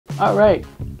Alright,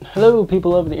 hello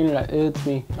people of the internet, it's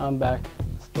me, I'm back.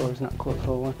 This door's not closed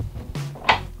for one.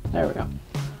 There we go.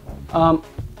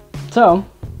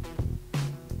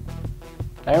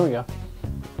 There we go.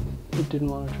 It didn't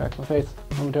want to track my face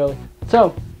momentarily.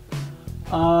 So,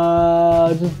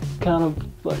 just kind of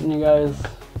letting you guys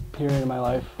peer into my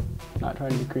life. Not trying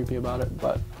to be creepy about it,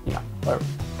 but, you know, whatever.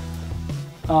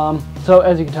 So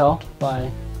as you can tell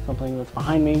by something that's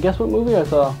behind me, guess what movie I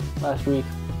saw last week?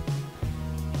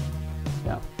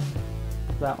 Yeah,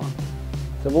 that one.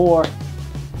 Civil War.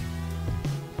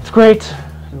 It's great.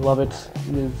 I love it.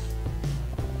 It is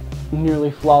nearly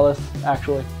flawless,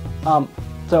 actually. And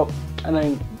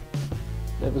then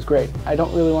it was great. I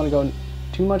don't really want to go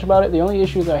too much about it. The only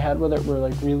issues I had with it were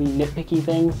like really nitpicky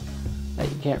things that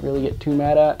you can't really get too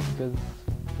mad at because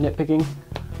nitpicking.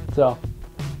 So,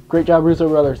 great job, Russo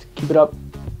brothers. Keep it up.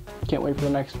 Can't wait for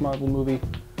the next Marvel movie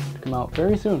to come out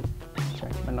very soon.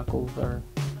 Sorry, my knuckles are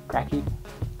cracky.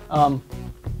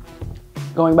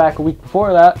 Going back a week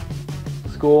before that,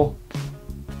 school.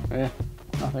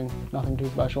 Nothing too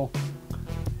special.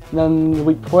 And then the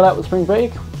week before that was spring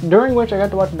break, during which I got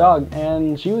to watch a dog,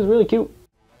 and she was really cute.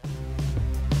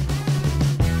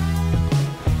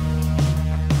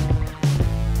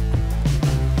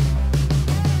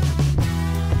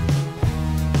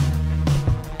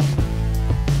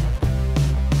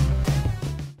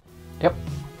 Yep,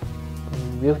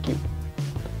 really cute.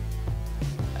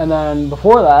 And then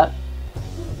before that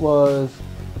was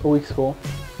a week of school,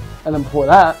 and then before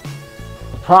that,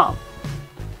 prom.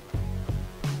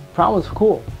 Prom was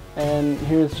cool, and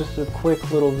here's just a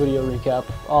quick little video recap.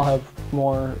 I'll have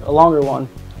a longer one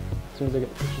as soon as I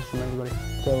get pictures from everybody.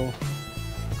 So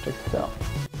check this out.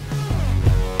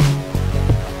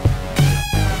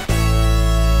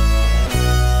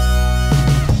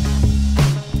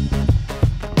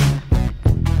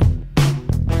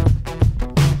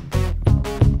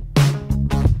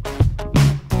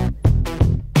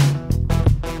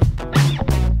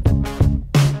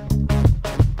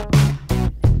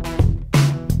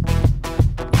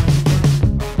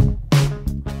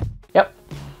 Yep,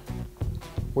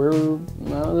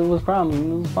 it was prom,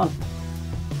 and it was fun.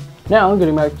 Now,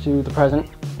 getting back to the present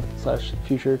 /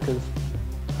 future, because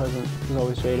the present is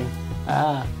always fading.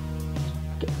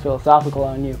 Get philosophical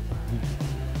on you.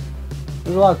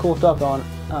 There's a lot of cool stuff going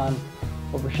on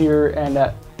over here and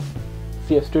at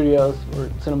CF Studios, or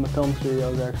Cinema Film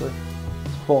Studios actually,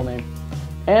 it's a full name.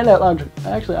 And at Logic,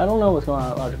 actually I don't know what's going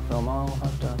on at Logic Film, I'll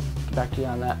have to get back to you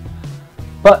on that.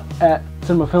 But at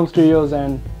Cinema Film Studios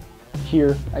and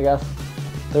here, I guess,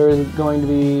 there is going to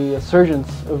be a surgence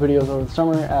of videos over the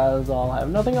summer as I'll have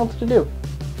nothing else to do.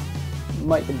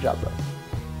 Might get a job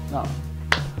though. I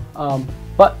don't know.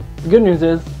 But the good news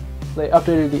is they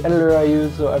updated the editor I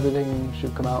use, so everything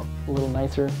should come out a little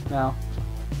nicer now.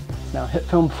 It's now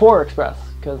Hitfilm 4 Express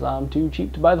because I'm too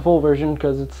cheap to buy the full version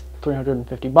because it's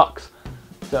 350 bucks.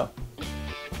 So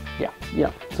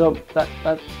yeah. So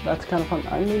that's kind of fun.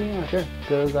 I'm eating on a chair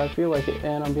because I feel like it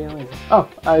and I'm being lazy. Oh,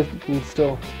 I can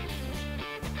still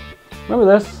remember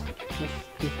this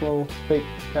little fake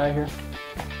guy here.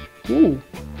 Ooh,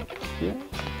 yeah.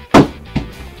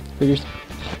 Figures.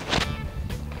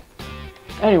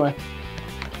 Anyway,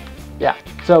 yeah.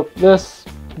 So this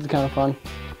is kind of fun.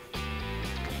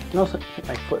 And also hit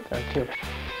my foot there too.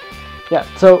 Yeah.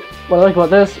 So what I like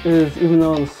about this is even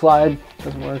though the slide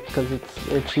doesn't work because it's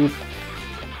very cheap.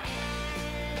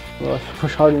 Well, if I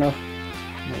push hard enough,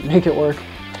 it might make it work.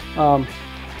 Because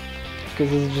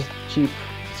this is just cheap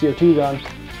CO2 gun.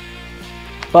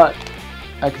 But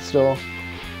I could still,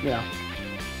 you know.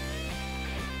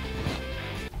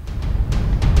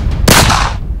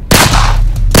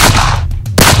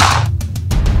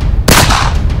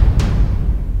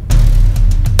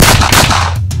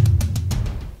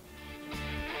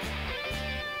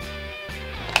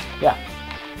 Yeah.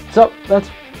 So that's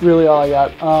really all I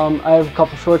got. I have a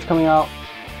couple shorts coming out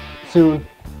soon,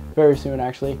 very soon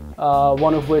actually.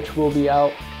 One of which will be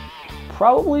out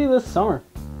probably this summer.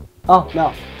 Oh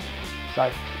no,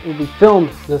 sorry, it will be filmed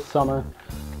this summer.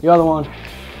 The other one,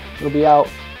 it'll be out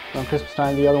around Christmas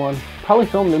time. The other one, probably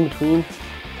filmed in between,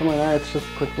 somewhere there. It's just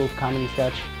a quick little comedy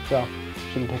sketch, so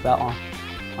shouldn't take that long,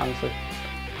 honestly.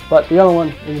 But the other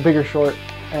one is a bigger short,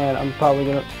 and I'm probably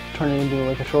gonna turn it into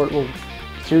like a short little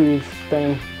series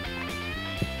thing.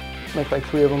 Make like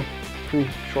 3 of them, 3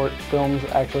 short films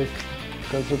actually,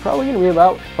 because they're probably going to be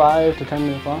about 5 to 10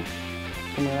 minutes long,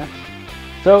 somewhere there.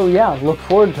 So yeah, look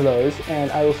forward to those, and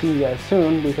I will see you guys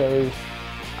soon because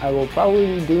I will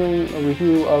probably be doing a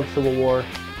review of Civil War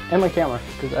and my camera,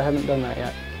 because I haven't done that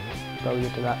yet. Probably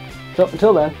get to that. So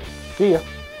until then, see ya.